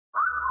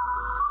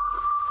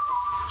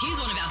Here's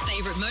one of our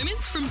favourite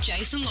moments from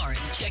Jason Lauren.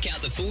 Check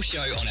out the full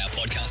show on our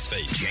podcast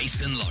feed.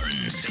 Jason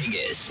Lauren's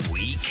biggest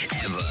week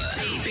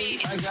ever.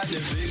 Beep. I got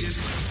the biggest.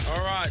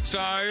 All right,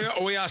 so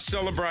we are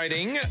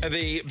celebrating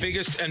the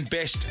biggest and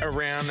best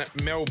around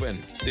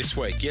Melbourne this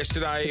week.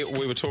 Yesterday,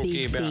 we were talking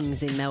Big about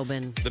things in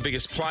Melbourne. the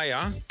biggest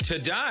player.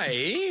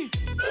 Today,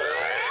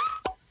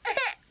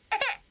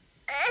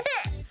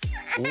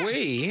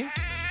 we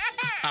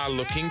are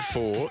looking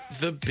for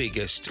the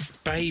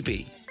biggest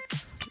baby.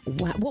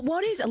 Wow.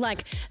 What is,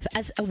 like,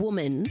 as a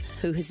woman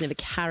who has never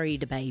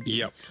carried a baby,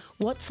 Yep.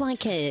 what's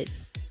like a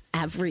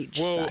average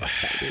size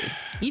baby?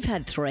 You've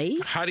had 3.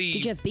 Huddy-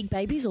 Did you have big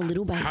babies or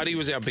little babies? Huddy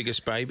was our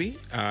biggest baby.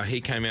 He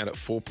came out at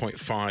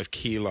 4.5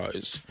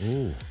 kilos.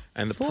 Ooh.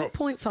 And the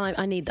 4.5.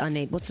 I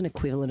need. What's an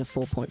equivalent of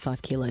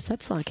 4.5 kilos?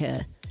 That's like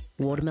a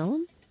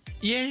watermelon.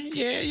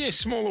 Yeah.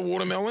 Smaller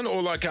watermelon,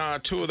 or like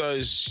 2 of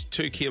those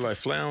 2 kilo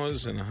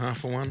flowers and a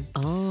half of one.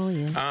 Oh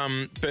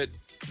yeah. But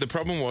the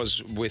problem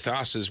was with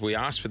us is we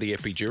asked for the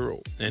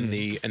epidural, and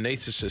the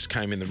anaesthetist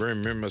came in the room.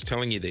 Remember, I was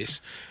telling you this,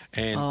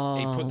 and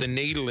he put the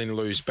needle in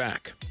Lou's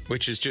back,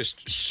 which is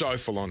just so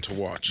full on to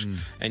watch,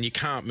 and you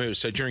can't move.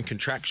 So during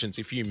contractions,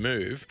 if you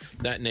move,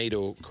 that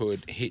needle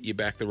could hit your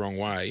back the wrong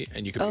way,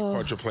 and you could be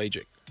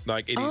quadriplegic.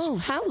 Like it is. Oh,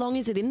 how long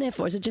is it in there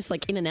for? Is it just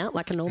like in and out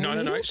like a normal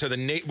needle? No. So the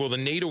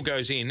needle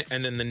goes in,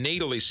 and then the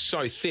needle is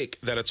so thick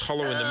that it's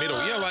hollow in the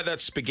middle. You know, like that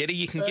spaghetti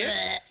you can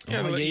get.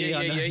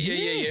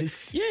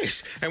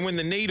 Yes. And when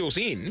the needle's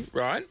in,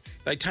 right,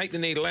 they take the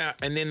needle out,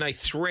 and then they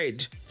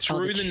thread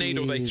through the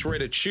needle. They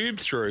thread a tube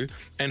through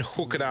and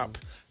hook it up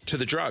to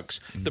the drugs.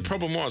 The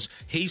problem was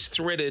he's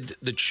threaded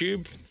the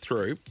tube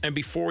through, and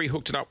before he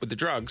hooked it up with the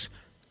drugs,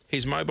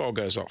 his mobile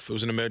goes off. It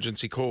was an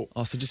emergency call.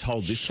 Oh, so just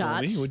hold this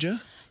for me, would you?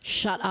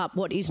 Shut up.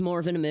 What is more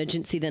of an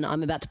emergency than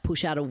I'm about to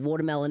push out a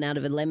watermelon out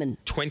of a lemon?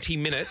 20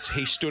 minutes,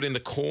 he stood in the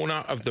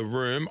corner of the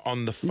room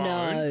on the phone.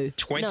 No.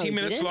 20 No,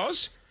 minutes, didn't.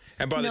 Loz.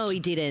 And He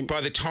didn't.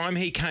 By the time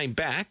he came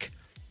back,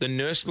 the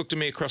nurse looked at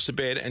me across the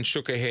bed and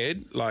shook her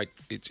head like,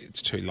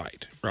 it's too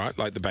late, right?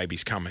 Like the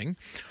baby's coming.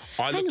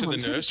 I looked at the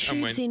so nurse the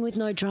and tube's went... in with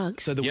no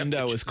drugs. So the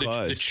window was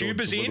closed. The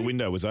tube is in. The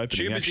window was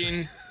opening. Tube is actually.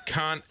 in.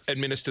 Can't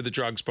administer the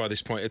drugs by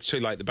this point. It's too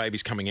late. The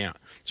baby's coming out.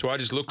 So I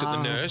just looked at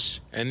the nurse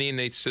and the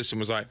anaesthetist and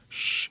was like,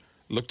 shh.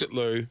 Looked at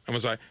Lou and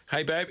was like,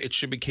 hey, babe, it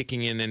should be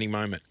kicking in any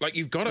moment. Like,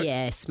 you've got it.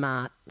 Yeah,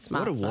 smart.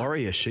 What a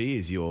warrior she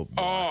is, your wife.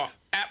 Oh,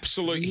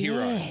 absolute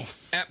hero.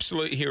 Yes.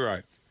 Absolute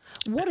hero.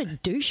 What a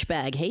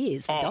douchebag he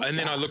is, the doctor. And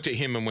then I looked at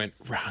him and went,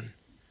 run.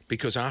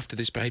 Because after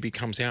this baby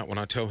comes out, when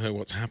I tell her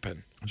what's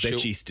happened...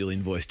 Bet she still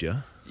invoiced you.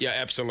 Yeah,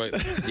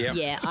 absolutely. Yeah,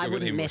 Yeah, I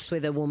wouldn't mess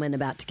with a woman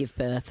about to give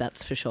birth,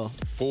 that's for sure.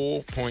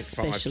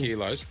 4.5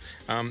 kilos.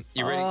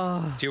 You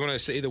ready? Do you want to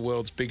see the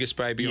world's biggest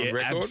baby on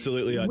record?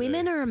 Absolutely I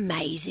Women do. are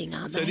amazing,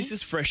 aren't So they? this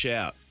is fresh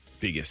out,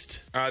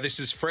 biggest. This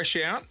is fresh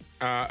out,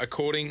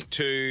 according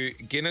to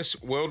Guinness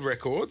World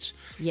Records.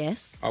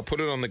 Yes. I'll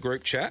put it on the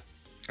group chat.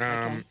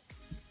 Okay.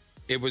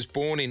 It was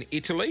born in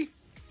Italy.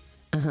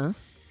 Uh-huh.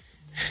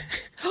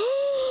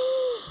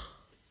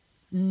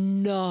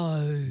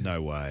 No.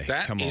 No way.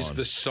 That Come is on.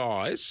 the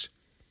size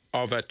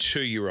of a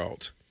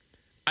 2-year-old.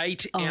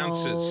 8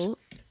 ounces.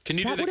 Can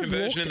you do That the would have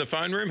conversion walked- in the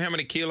phone room? How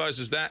many kilos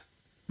is that?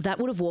 That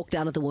would have walked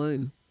out of the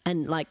womb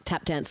and, like,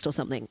 tap danced or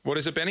something. What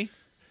is it, Benny?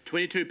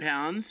 22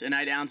 pounds and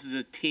 8 ounces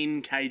of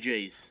 10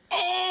 kgs.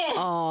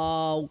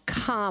 Oh,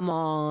 come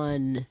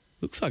on.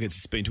 Looks like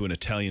it's been to an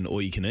Italian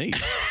all-you-can-eat.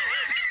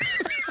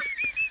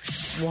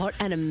 What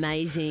an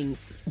amazing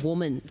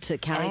woman to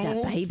carry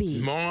that baby.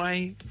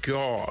 My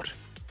God.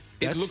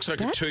 It looks like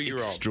a that's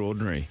 2-year-old.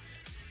 Extraordinary.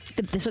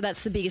 So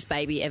that's the biggest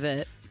baby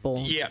ever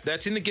born. Yeah,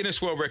 that's in the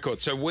Guinness World Record.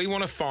 So we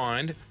want to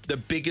find the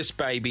biggest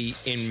baby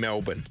in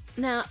Melbourne.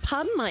 Now,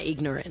 pardon my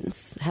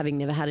ignorance, having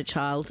never had a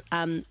child.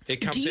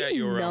 It comes do out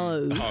you your...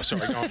 know? Oh,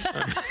 sorry, go on.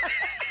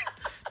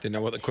 Didn't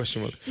know what the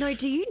question was. No,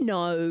 do you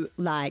know,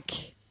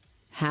 like,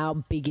 how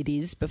big it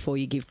is before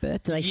you give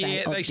birth? Do they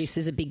say, this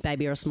is a big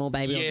baby or a small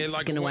baby, or this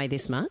is going to weigh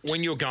this much?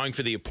 When you're going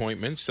for the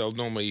appointments, they'll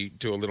normally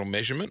do a little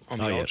measurement on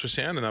the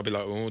ultrasound, and they'll be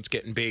like, oh, it's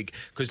getting big.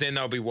 Because then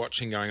they'll be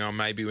watching going, oh,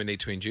 maybe we need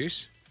to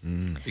induce.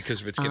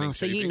 Because if it's getting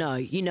so too you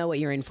big. know what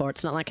you're in for.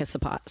 It's not like a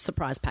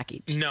surprise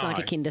package. No. It's like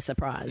a Kinder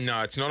Surprise.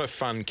 No, it's not a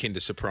fun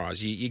Kinder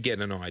Surprise. You get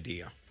an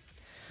idea.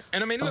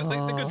 And I mean, look,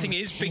 the good thing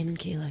is, 10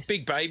 kilos.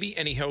 big baby,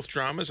 any health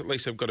dramas, at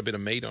least they've got a bit of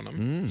meat on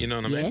them. You know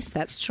what I mean? Yes,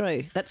 that's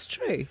true. That's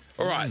true.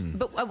 All right.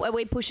 But are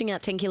we pushing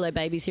out 10 kilo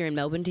babies here in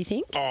Melbourne, do you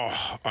think?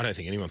 Oh, I don't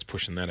think anyone's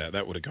pushing that out.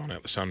 That would have gone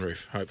out the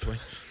sunroof, hopefully.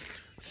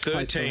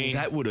 13.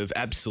 That would have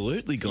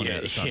absolutely gone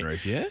out the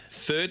sunroof, yeah?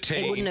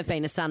 13. It wouldn't have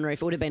been a sunroof.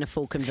 It would have been a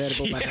full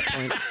convertible by that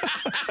point.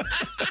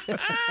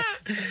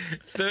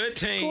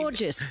 13.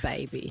 Gorgeous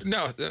baby.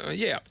 No,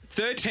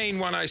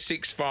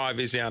 131065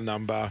 is our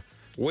number.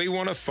 We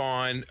want to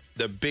find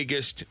the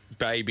biggest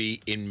baby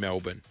in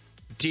Melbourne.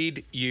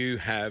 Did you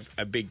have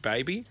a big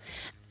baby?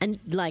 And,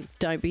 like,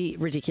 don't be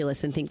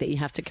ridiculous and think that you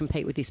have to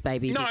compete with this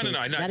baby. No, because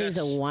no. That is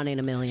a 1 in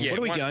a million. Yeah. What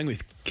are we one- going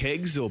with,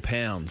 kegs or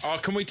pounds? Oh,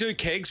 can we do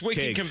kegs? We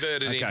can Kegs.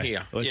 convert it in Okay,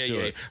 here. let's do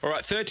it. All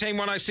right,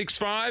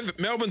 131065,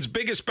 Melbourne's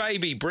biggest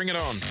baby. Bring it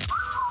on.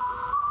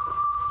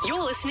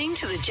 You're listening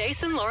to the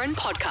Jason Lauren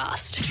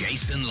podcast.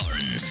 Jason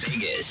Lauren's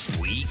biggest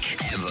week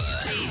ever.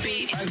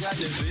 I got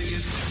the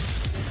biggest.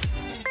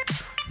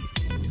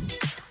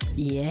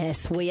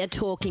 Yes, we are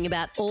talking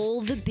about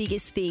all the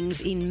biggest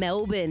things in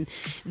Melbourne.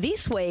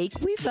 This week,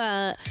 we've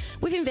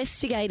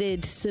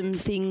investigated some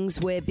things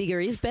where bigger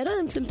is better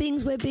and some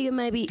things where bigger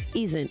maybe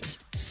isn't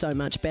so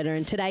much better.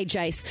 And today,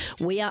 Jace,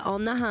 we are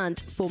on the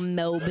hunt for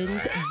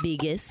Melbourne's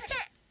biggest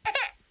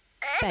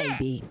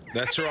baby.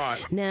 That's right.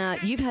 Now,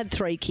 you've had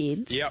 3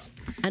 kids. Yep.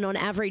 And on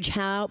average,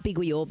 how big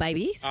were your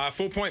babies?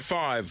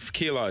 4.5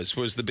 kilos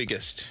was the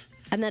biggest.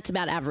 And that's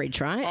about average,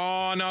 right?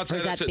 Oh, no, Or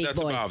is that's that big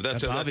boy? above.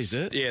 That's Above, is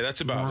it? Yeah,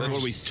 that's above. So That's,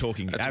 what are we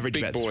talking? that's a Average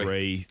big about boy.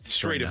 3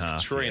 to and a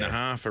half.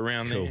 3.5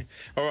 around Cool. there.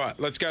 All right,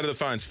 let's go to the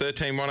phones.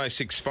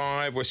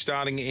 131065. We're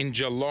starting in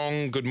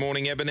Geelong. Good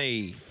morning,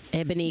 Ebony.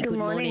 Ebony, good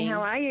morning. How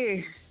are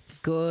you?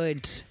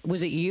 Good.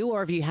 Was it you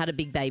or have you had a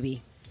big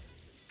baby?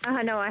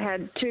 No, I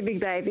had 2 big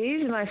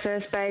babies. My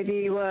first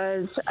baby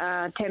was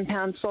 10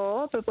 pounds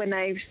 4, but when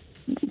they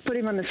put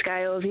him on the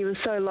scales, he was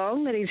so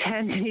long that his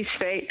hands and his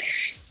feet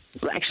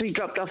actually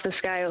dropped off the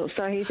scales.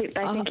 So they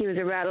think he was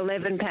around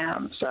 11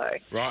 pounds. So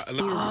Right. he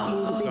was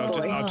a So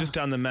big boy. I've just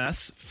done the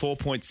maths.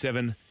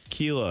 4.7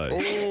 kilos.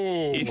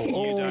 If you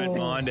don't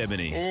mind,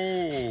 Ebony.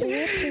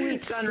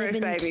 4.7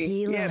 baby.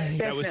 kilos. Yep,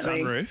 That was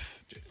definitely. sunroof.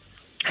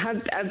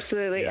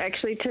 Absolutely. Yeah.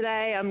 Actually,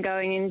 today I'm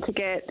going in to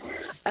get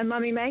a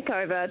mummy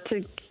makeover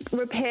to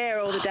repair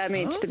all the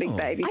damage the big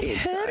baby I've did.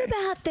 heard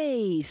about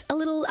these. A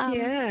little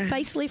Yeah.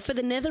 facelift for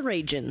the nether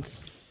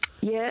regions.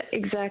 Yeah,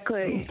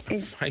 exactly.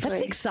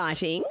 That's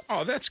exciting.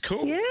 Oh, that's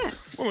cool. Yeah.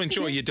 Well,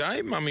 enjoy your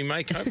day, mummy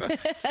makeover,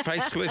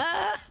 facelift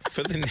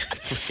for the.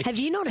 Have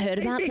you not heard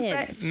about Big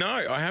them? No,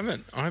 I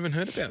haven't. I haven't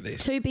heard about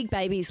this. 2 big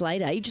babies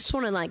later, you just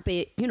want to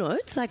be,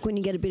 it's like when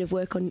you get a bit of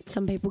work on,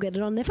 some people get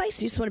it on their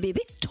face. You just want to be a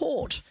bit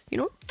taut,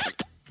 Yeah,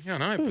 I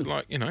know,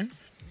 but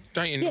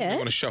don't you Yeah.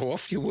 want to show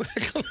off your work?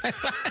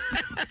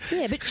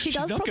 Yeah, but she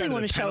does not probably going to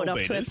want the to show it panel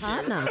off to her beaters.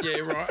 partner. Yeah,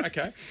 right.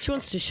 Okay. She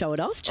wants to show it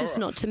off, just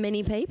not to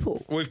many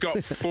people. We've got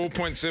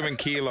 4.7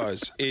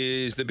 kilos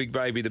is the big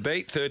baby to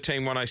beat.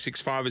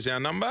 131065 is our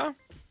number.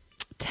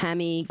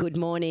 Tammy, good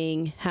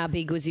morning. How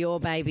big was your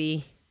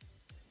baby?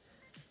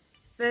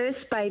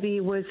 First baby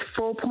was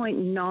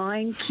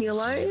 4.9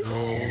 kilos.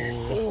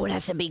 Oh,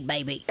 that's a big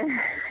baby.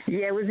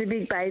 Yeah, it was a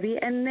big baby.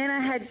 And then I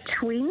had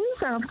twins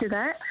after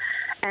that.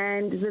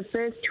 And the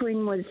first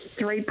twin was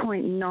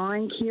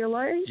 3.9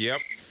 kilos. Yep.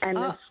 And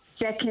the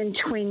second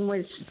twin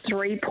was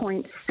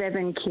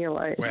 3.7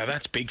 kilos. Wow,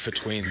 that's big for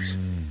twins.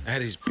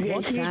 That is big. Yeah,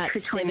 What's huge that? for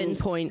twins.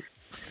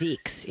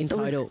 7.6 in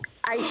total.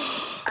 8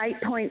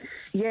 points,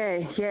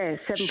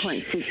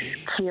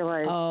 7.6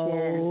 kilos.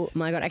 Oh,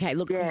 my God. Okay,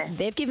 look, Yeah.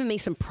 they've given me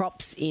some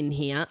props in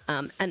here,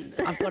 and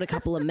I've got a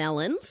couple of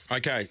melons.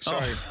 Okay, so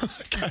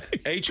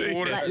each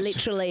order. Like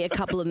literally a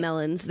couple of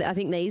melons. I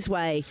think these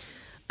weigh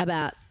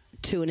about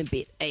 2 and a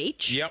bit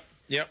each. Yep.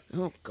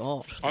 Oh,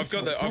 God. I've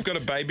got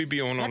a baby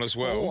Bjorn on That's as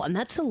well. 4, and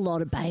that's a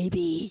lot of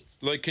baby.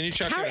 Luke, can you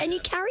chuck in? And you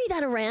carry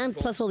that around,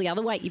 plus all the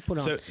other weight you put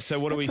on. So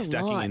what are we That's a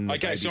stacking lot. in? the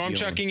Okay, so baby I'm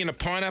Bjorn? chucking in a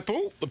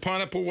pineapple. The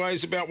pineapple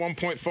weighs about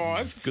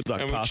 1.5. Good luck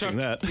and we've passing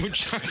chucked- that. We've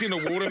chucked in a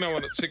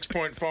watermelon at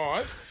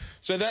 6.5.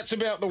 So that's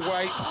about the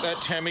weight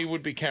that Tammy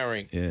would be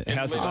carrying. Yeah. And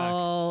How's the Luke- back?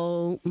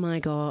 Oh, my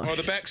gosh. Oh,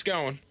 the back's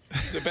going.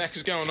 The back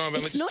is going on. But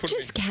It's let's not put it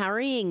just in.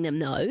 carrying them,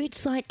 though.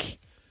 It's like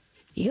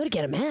you got to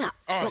get them out.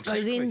 Oh, what goes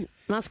exactly. in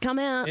must come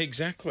out.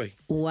 Exactly.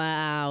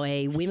 Wow,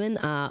 women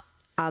are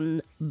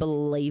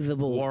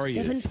unbelievable. Warriors.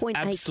 7.8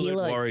 Absolute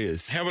kilos.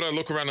 warriors. How would I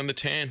look running the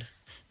tan?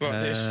 Like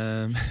this.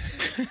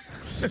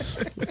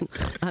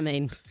 I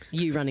mean,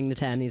 you running the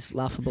town is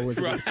laughable as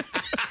it is.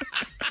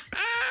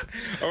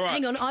 All right.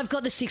 Hang on, I've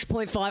got the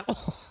 6.5.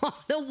 Oh,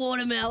 the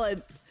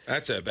watermelon.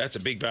 That's a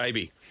big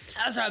baby.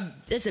 That's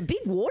a big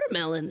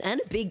watermelon and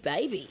a big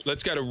baby.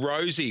 Let's go to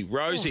Rosie.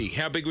 Rosie,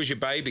 how big was your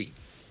baby?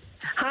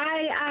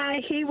 Hi,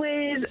 he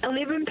was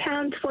 11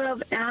 pounds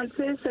 12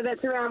 ounces, so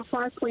that's around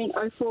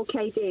 5.04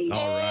 kg.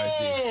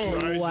 Oh,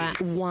 Rosie. Wow,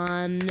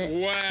 1.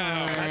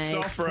 Wow. Hats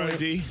off,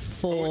 Rosie.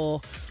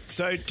 4.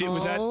 So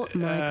was that? Oh,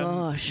 my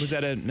gosh. Was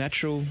that a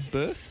natural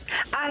birth?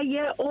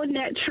 Yeah, all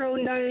natural,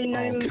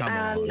 no come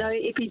on. no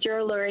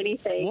epidural or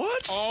anything.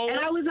 What? And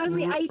I was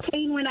only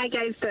 18 when I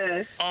gave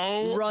birth.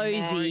 Oh,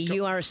 Rosie, my God.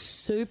 you are a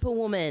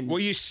superwoman. Were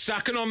you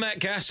sucking on that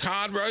gas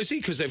hard, Rosie?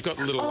 Because they've got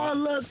little. Oh,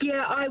 look,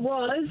 yeah, I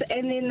was.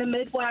 And then the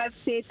midwife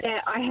said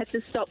that I had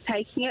to stop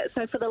taking it.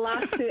 So for the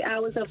last 2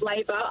 hours of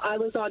labour, I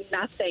was on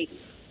nothing.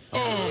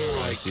 Oh,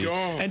 my Rosie.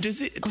 God. And did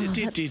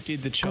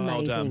the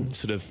child amazing.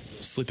 sort of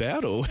slip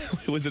out, or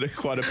was it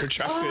quite a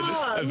protracted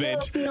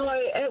event? Look, no,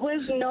 it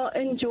was not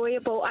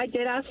enjoyable. I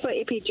did ask for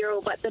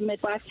epidural, but the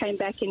midwife came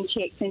back and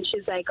checked, and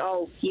she's like,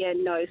 "Oh, yeah,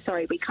 no,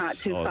 sorry, we can't.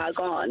 Too far Soz.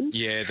 gone."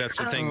 Yeah, that's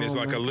the thing. There's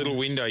like a little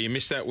window. You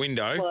missed that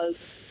window. Was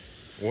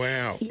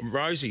Wow.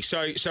 Rosie.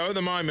 So at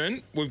the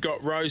moment, we've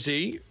got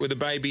Rosie with a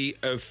baby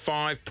of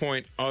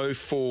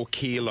 5.04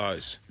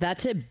 kilos.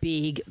 That's a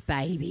big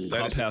baby.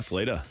 Clubhouse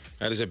leader.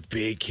 That is a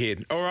big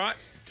kid. All right.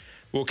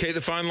 We'll keep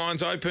the phone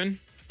lines open.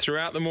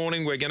 Throughout the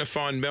morning, we're going to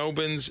find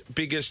Melbourne's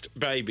biggest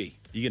baby.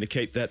 You going to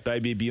keep that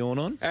baby Bjorn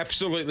on?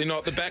 Absolutely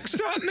not. The back's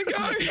starting to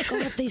go.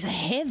 God, these are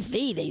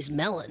heavy, these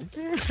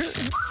melons.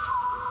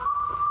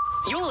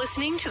 You're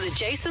listening to the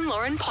Jason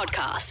Lauren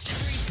podcast.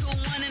 3, 2,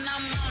 1, and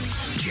I'm on it.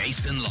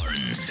 Jason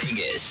Lauren's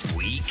biggest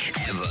week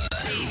ever.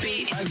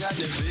 Baby, I got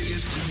the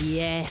biggest.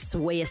 Yes,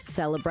 we are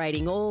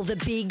celebrating all the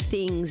big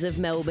things of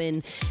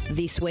Melbourne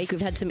this week.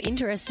 We've had some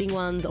interesting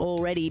ones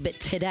already, but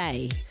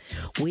today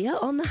we are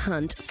on the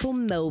hunt for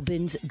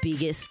Melbourne's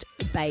biggest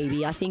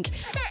baby. I think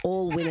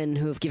all women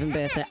who have given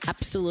birth are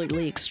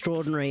absolutely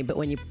extraordinary, but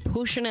when you're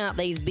pushing out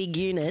these big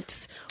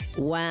units,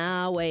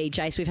 wowee.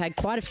 Jace, we've had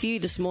quite a few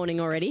this morning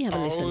already. Have a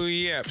listen. Oh,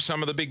 yeah.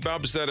 Some of the big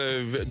bubs that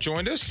have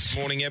joined us.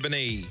 Morning,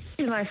 Ebony.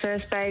 My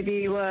first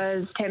baby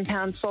was 10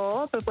 pounds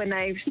 4, but when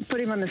they put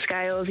him on the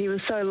scales, he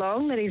was so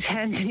long that his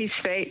hands and his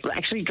feet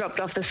actually dropped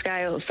off the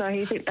scales. So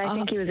they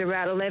think he was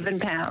around 11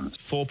 pounds.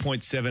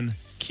 4.7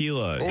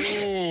 kilos.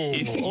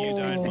 If you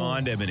don't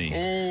mind,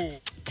 Ebony.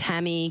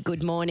 Tammy,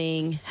 good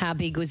morning. How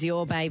big was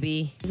your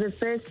baby? The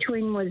first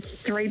twin was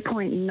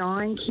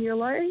 3.9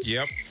 kilos.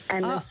 Yep.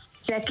 And the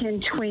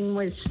second twin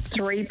was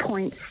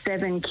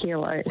 3.7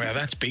 kilos. Wow,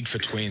 that's big for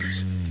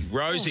twins.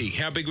 Rosie,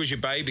 how big was your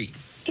baby?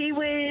 He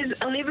was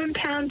 11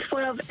 pounds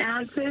 12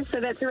 ounces, so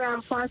that's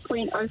around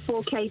 5.04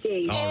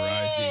 kg.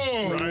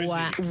 Oh,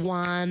 Rosie.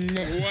 One.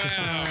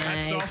 Wow.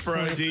 Hats off,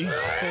 Rosie.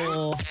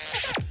 4.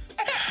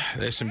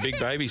 There's some big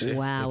babies there.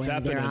 Wow, What's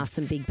and there happening? are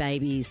some big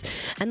babies.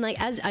 And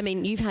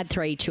you've had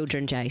 3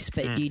 children, Jace,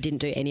 but you didn't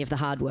do any of the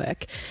hard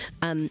work.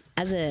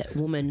 As a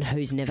woman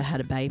who's never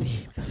had a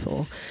baby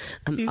before,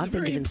 He's I've a been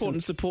very given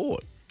important some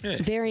support.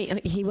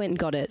 he went and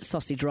got a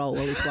sausage roll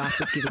while his wife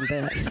was giving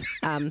birth.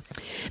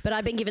 But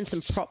I've been given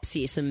some props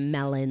here, some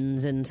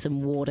melons and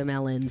some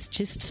watermelons,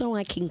 just so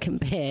I can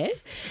compare.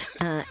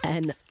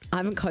 And I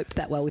haven't coped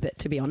that well with it,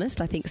 to be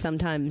honest. I think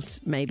sometimes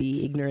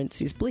maybe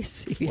ignorance is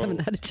bliss if you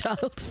haven't had a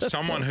child.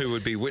 Someone who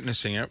would be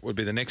witnessing it would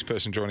be the next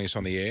person joining us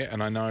on the air.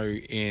 And I know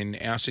in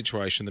our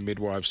situation, the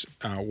midwives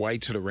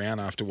waited around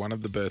after one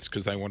of the births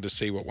because they wanted to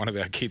see what one of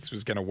our kids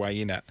was going to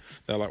weigh in at.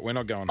 They're like, we're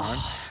not going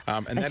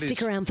home. And They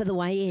stick around for the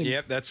weigh in.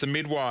 Yep, that's the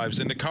midwives.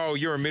 And Nicole,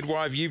 you're a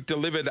midwife. You've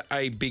delivered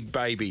a big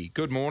baby.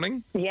 Good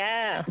morning.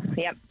 Yeah,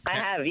 yep, I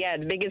have. Yeah,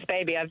 the biggest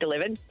baby I've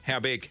delivered. How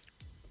big?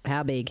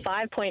 How big?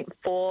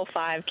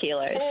 5.45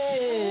 kilos.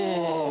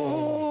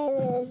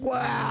 Oh,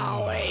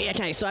 wow.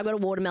 Okay, so I've got a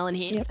watermelon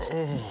here.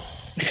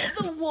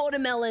 The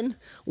watermelon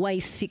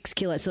weighs 6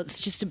 kilos, so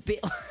it's just a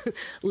bit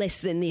less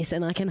than this,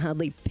 and I can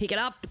hardly pick it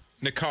up.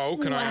 Nicole,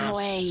 can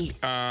Wowee.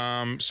 I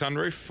ask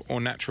sunroof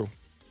or natural?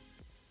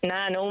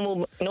 Nah,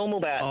 normal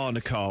birth. Oh,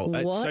 Nicole.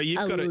 What so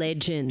you've a got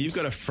legend. You've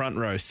got a front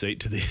row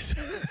seat to this.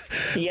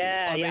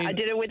 Yeah, I I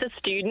did it with a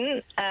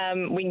student.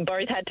 We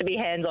both had to be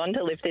hands-on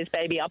to lift this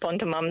baby up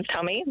onto mum's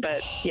tummy,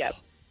 but yeah.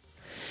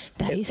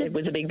 It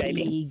was a big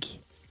baby. Big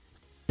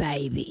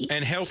baby.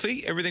 And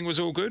healthy? Everything was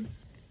all good?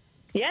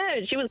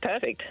 Yeah, she was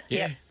perfect.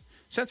 Yeah.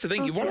 So that's the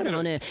thing. You want a Good bit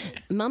on of, her.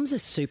 Mums are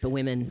super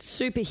women,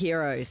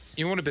 superheroes.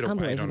 you want a bit of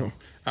weight on Unbelievable.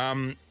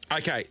 them.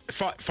 Okay,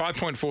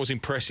 5.4 is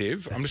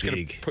impressive. I'm just going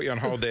to big. put you on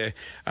hold there.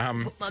 I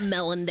Put my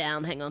melon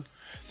down. Hang on.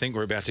 think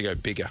we're about to go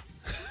bigger.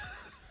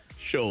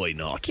 Surely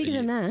not. Bigger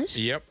than that.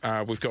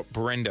 Yep, we've got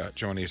Brenda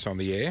joining us on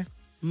the air.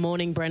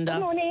 Morning, Brenda.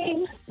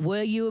 Morning.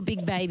 Were you a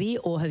big baby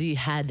or have you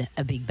had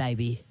a big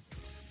baby?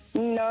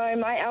 No,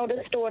 my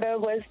eldest daughter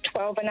was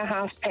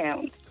 12.5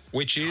 pounds.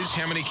 Which is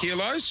how many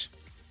kilos?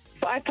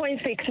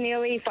 5.6,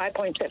 nearly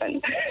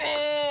 5.7.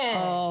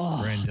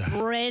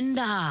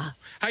 Brenda.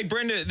 Hey,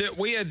 Brenda,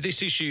 we had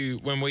this issue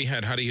when we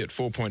had Huddy at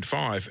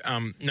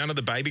 4.5. None of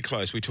the baby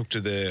clothes we took to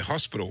the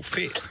hospital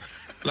fit.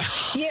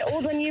 Yeah,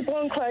 all the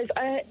newborn clothes.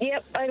 I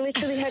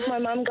literally had my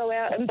mum go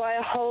out and buy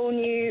a whole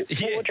new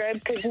wardrobe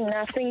because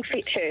nothing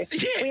fit her.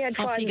 Yeah. We had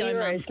Off 5 you go,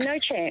 euros, Mum. no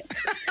chance.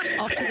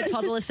 Off to the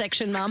toddler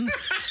section, Mum.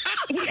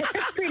 Yeah,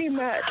 pretty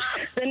much.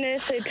 The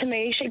nurse said to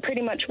me, she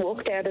pretty much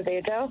walked out of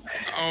there, Dale.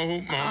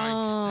 Oh, my.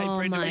 Oh, Hey,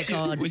 Brenda, my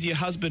God. was your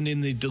husband in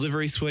the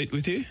delivery suite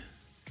with you?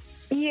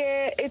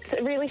 Yeah, it's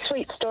a really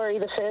sweet story.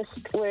 The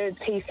first words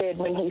he said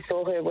when he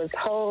saw her was,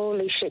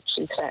 "Holy shit,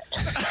 she's fat."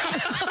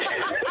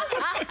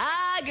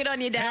 Good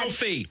on you, Dad.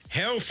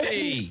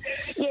 Healthy.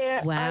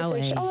 Yeah. Wow, I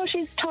said, eh? "Oh,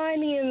 she's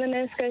tiny," and the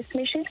nurse goes to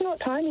me, "She's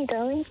not tiny,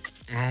 darling."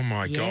 Oh,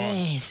 my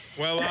Yes.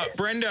 God. Well,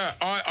 Brenda,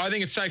 I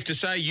think it's safe to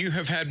say you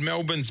have had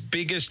Melbourne's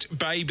biggest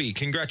baby.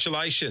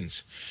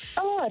 Congratulations.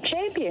 Oh,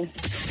 champion.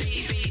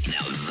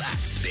 Now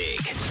that's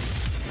big.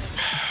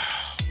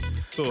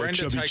 Oh, Brenda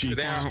chubby takes it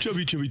cheeks. out.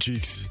 Chubby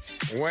cheeks.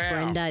 Wow.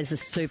 Brenda is a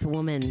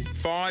superwoman.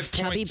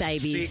 Chubby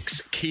babies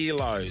 5.6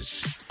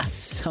 kilos. are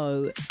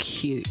so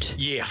cute.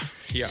 Yeah.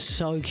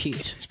 So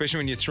cute. Especially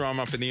when you throw them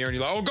up in the air and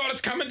you're like, oh, God,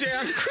 it's coming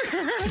down.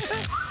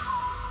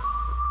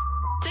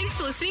 Thanks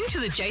for listening to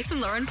the Jason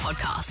Lauren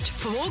podcast.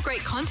 For more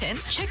great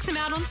content, check them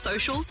out on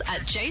socials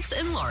at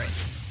Jason Lauren.